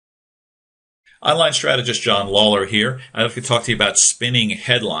Online strategist John Lawler here. I'd like to talk to you about spinning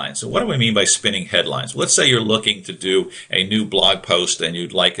headlines. So what do I mean by spinning headlines? Let's say you're looking to do a new blog post and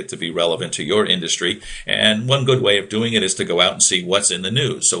you'd like it to be relevant to your industry. And one good way of doing it is to go out and see what's in the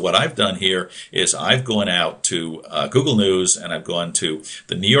news. So what I've done here is I've gone out to Google News and I've gone to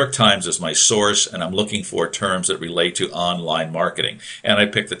the New York Times as my source, and I'm looking for terms that relate to online marketing. And I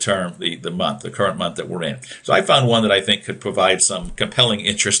picked the term, the current month that we're in. So I found one that I think could provide some compelling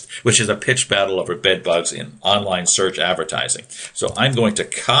interest, which is a pitched battle over bedbugs in online search advertising. So I'm going to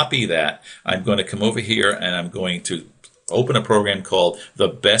copy that. I'm going to come over here and I'm going to open a program called the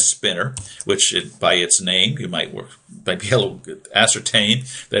Best Spinner, which by its name you might be able to ascertain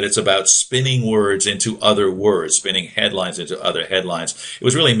that it's about spinning words into other words, spinning headlines into other headlines. It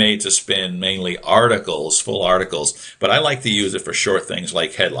was really made to spin mainly articles, full articles, but I like to use it for short things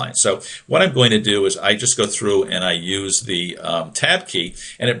like headlines. So what I'm going to do is I just go through and I use the tab key,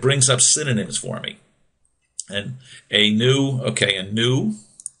 and it brings up synonyms for me. And a new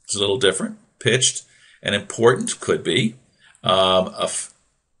is a little different. Pitched and important could be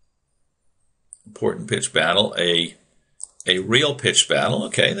important pitch battle, a real pitch battle.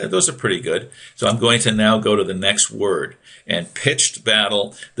 Okay, those are pretty good. So I'm going to now go to the next word. And pitched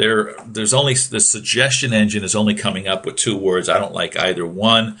battle, there's only the suggestion engine is only coming up with two words. I don't like either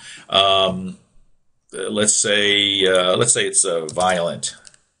one. Let's say it's a violent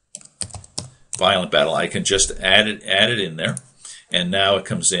battle. I can just add it in there, and now it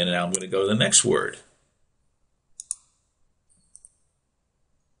comes in, and now I'm going to go to the next word.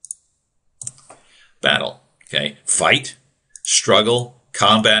 Battle. Okay, fight, struggle,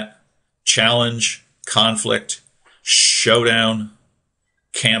 combat, challenge, conflict, showdown,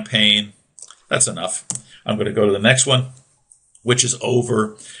 campaign. That's enough. I'm going to go to the next one, which is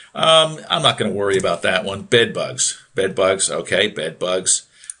over. I'm not going to worry about that one. Bedbugs. Bedbugs. Okay, bedbugs.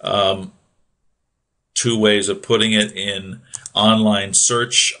 Two ways of putting it in online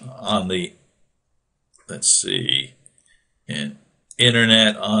search on the, let's see, in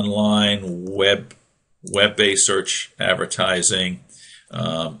internet, online, web-based search advertising,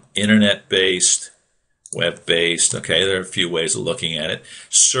 internet-based, web-based. Okay, there are a few ways of looking at it.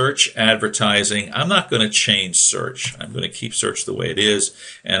 Search advertising. I'm not going to change search. I'm going to keep search the way it is,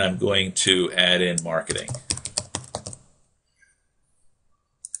 and I'm going to add in marketing.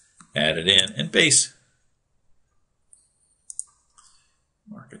 Add it in, and base.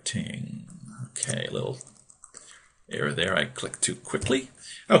 Marketing. Okay, a little error there. I clicked too quickly.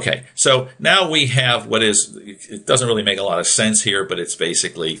 Okay, so now we have what is, it doesn't really make a lot of sense here, but it's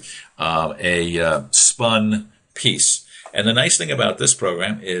basically a spun piece. And the nice thing about this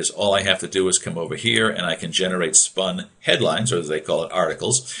program is all I have to do is come over here and I can generate spun headlines, or as they call it,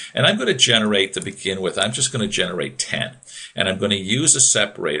 articles. And I'm going to generate, to begin with, I'm just going to generate 10. And I'm going to use a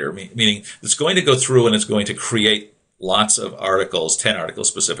separator, meaning it's going to go through and it's going to create lots of articles, 10 articles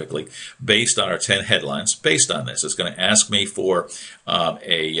specifically, based on our 10 headlines. Based on this, it's going to ask me for I'm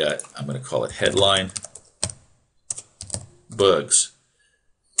going to call it headline bugs.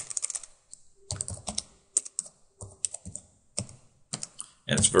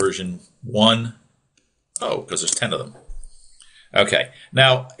 And it's version 1. Oh, because there's 10 of them. Okay,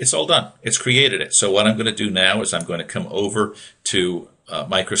 now it's all done. It's created it. So what I'm going to do now is I'm going to come over to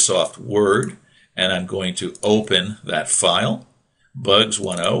Microsoft Word, and I'm going to open that file, Bugs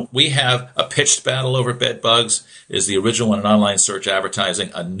 1.0. We have a pitched battle over bedbugs, is the original one in online search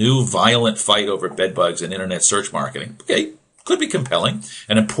advertising, a new violent fight over bedbugs in internet search marketing. Okay, could be compelling.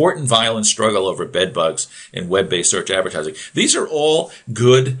 An important violent struggle over bedbugs in web-based search advertising. These are all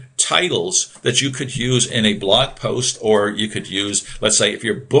good titles that you could use in a blog post, or you could use, let's say, if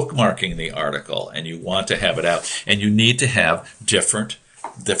you're bookmarking the article and you want to have it out, and you need to have different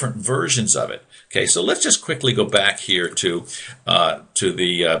versions of it. Okay, so let's just quickly go back here to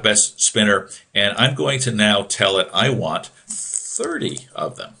the Best Spinner, and I'm going to now tell it I want 30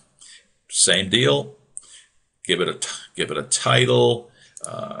 of them. Same deal. Give it a title.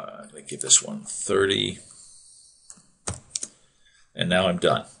 Give this one 30, and now I'm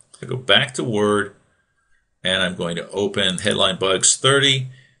done. I go back to Word, and I'm going to open Headline Bugs 30.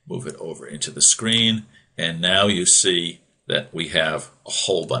 Move it over into the screen, and now you see that we have a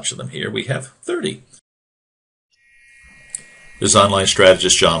whole bunch of them here. We have 30. This is online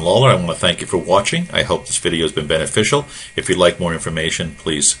strategist John Lawler. I want to thank you for watching. I hope this video has been beneficial. If you'd like more information,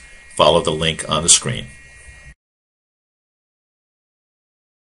 please follow the link on the screen.